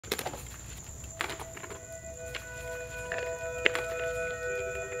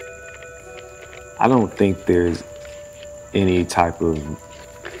I don't think there's any type of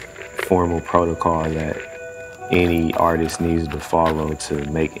formal protocol that any artist needs to follow to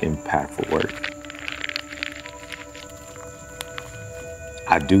make impactful work.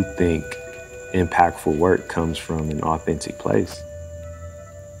 I do think impactful work comes from an authentic place.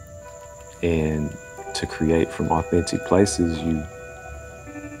 And to create from authentic places, you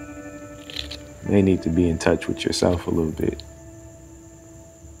may need to be in touch with yourself a little bit.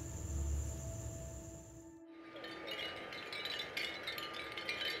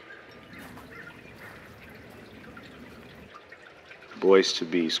 Boys to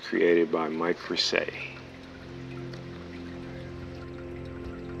Beast, created by Reesé.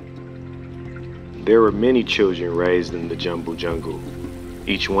 There were many children raised in the jungle,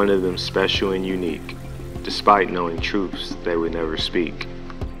 each one of them special and unique, despite knowing truths they would never speak.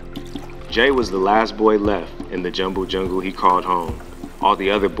 Jay was the last boy left in the jungle he called home. All the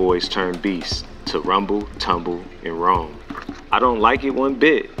other boys turned beasts to rumble, tumble, and roam. I don't like it one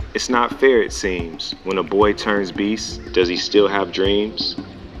bit. It's not fair, it seems. When a boy turns beast, does he still have dreams?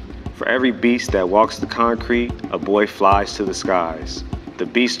 For every beast that walks the concrete, a boy flies to the skies. The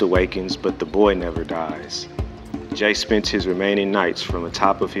beast awakens, but the boy never dies. Jay spent his remaining nights from the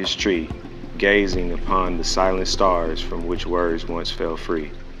top of his tree, gazing upon the silent stars from which words once fell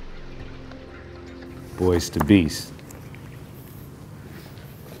free. Boys to Beast.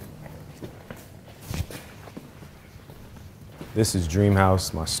 This is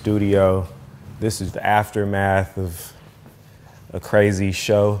DREAMHAUS, my studio. This is the aftermath of a crazy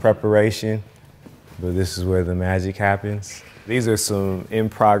show preparation, but this is where the magic happens. These are some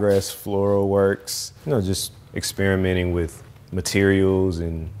in-progress floral works, just experimenting with materials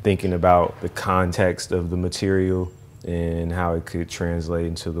and thinking about the context of the material and how it could translate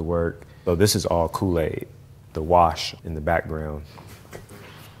into the work. So this is all Kool-Aid, the wash in the background.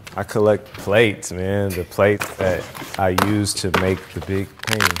 I collect plates, man, the plates that I use to make the big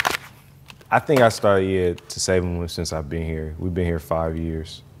painting. I think I started to save them since I've been here. We've been here 5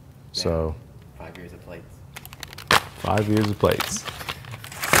 years. Yeah. So 5 years of plates. 5 years of plates.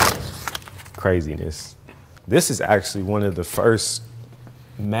 Craziness. This is actually one of the first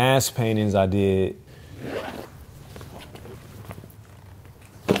mass paintings I did.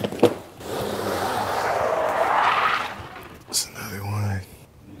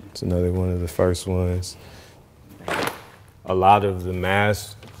 It's another one of the first ones. A lot of the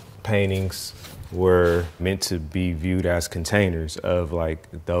mass paintings were meant to be viewed as containers of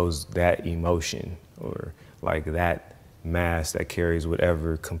that emotion, or like that mass that carries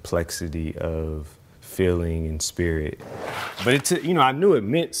whatever complexity of feeling and spirit. But I knew it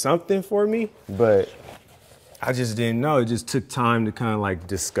meant something for me, but I just didn't know. It just took time to kind of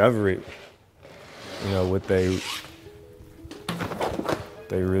discover it, what they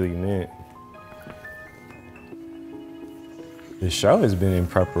really meant. The show has been in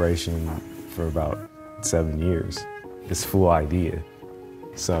preparation for about 7 years. This full idea.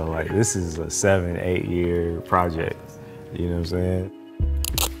 So this is a 7-8 year project. You know what I'm saying?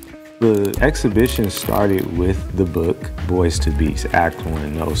 The exhibition started with the book, Boys to Beast, Act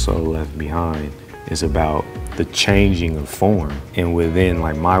 1, No Soul Left Behind. It's about the changing of form. And within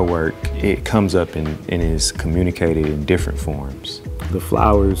my work, it comes up and is communicated in different forms. The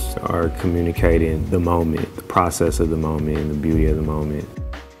flowers are communicating the moment, the process of the moment, and the beauty of the moment.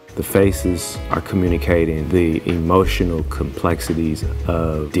 The faces are communicating the emotional complexities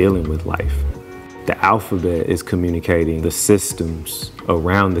of dealing with life. The alphabet is communicating the systems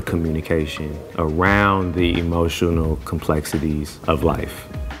around the communication, around the emotional complexities of life.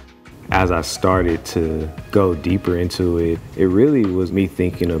 As I started to go deeper into it, it really was me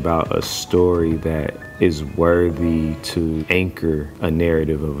thinking about a story that is worthy to anchor a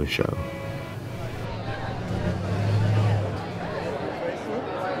narrative of a show.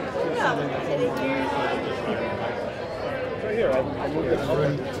 Right here, I moved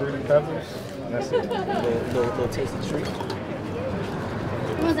it fruity peppers. That's it. Little tasty treat.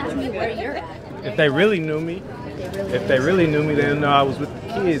 Someone's asking me where you're at. If they really knew me, they'll know I was with the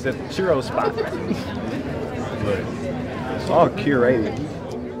kids at the churro spot. Look, it's all curated.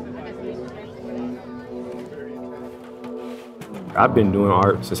 I've been doing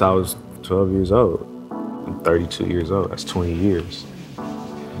art since I was 12 years old. I'm 32 years old, that's 20 years.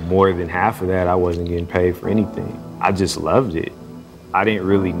 More than half of that, I wasn't getting paid for anything. I just loved it. I didn't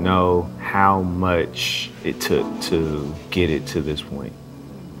really know how much it took to get it to this point.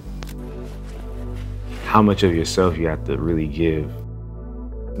 How much of yourself you have to really give.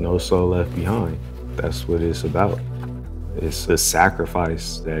 No soul left behind. That's what it's about. It's the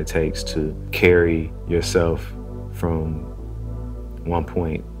sacrifice that it takes to carry yourself from one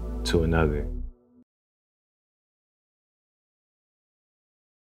point to another.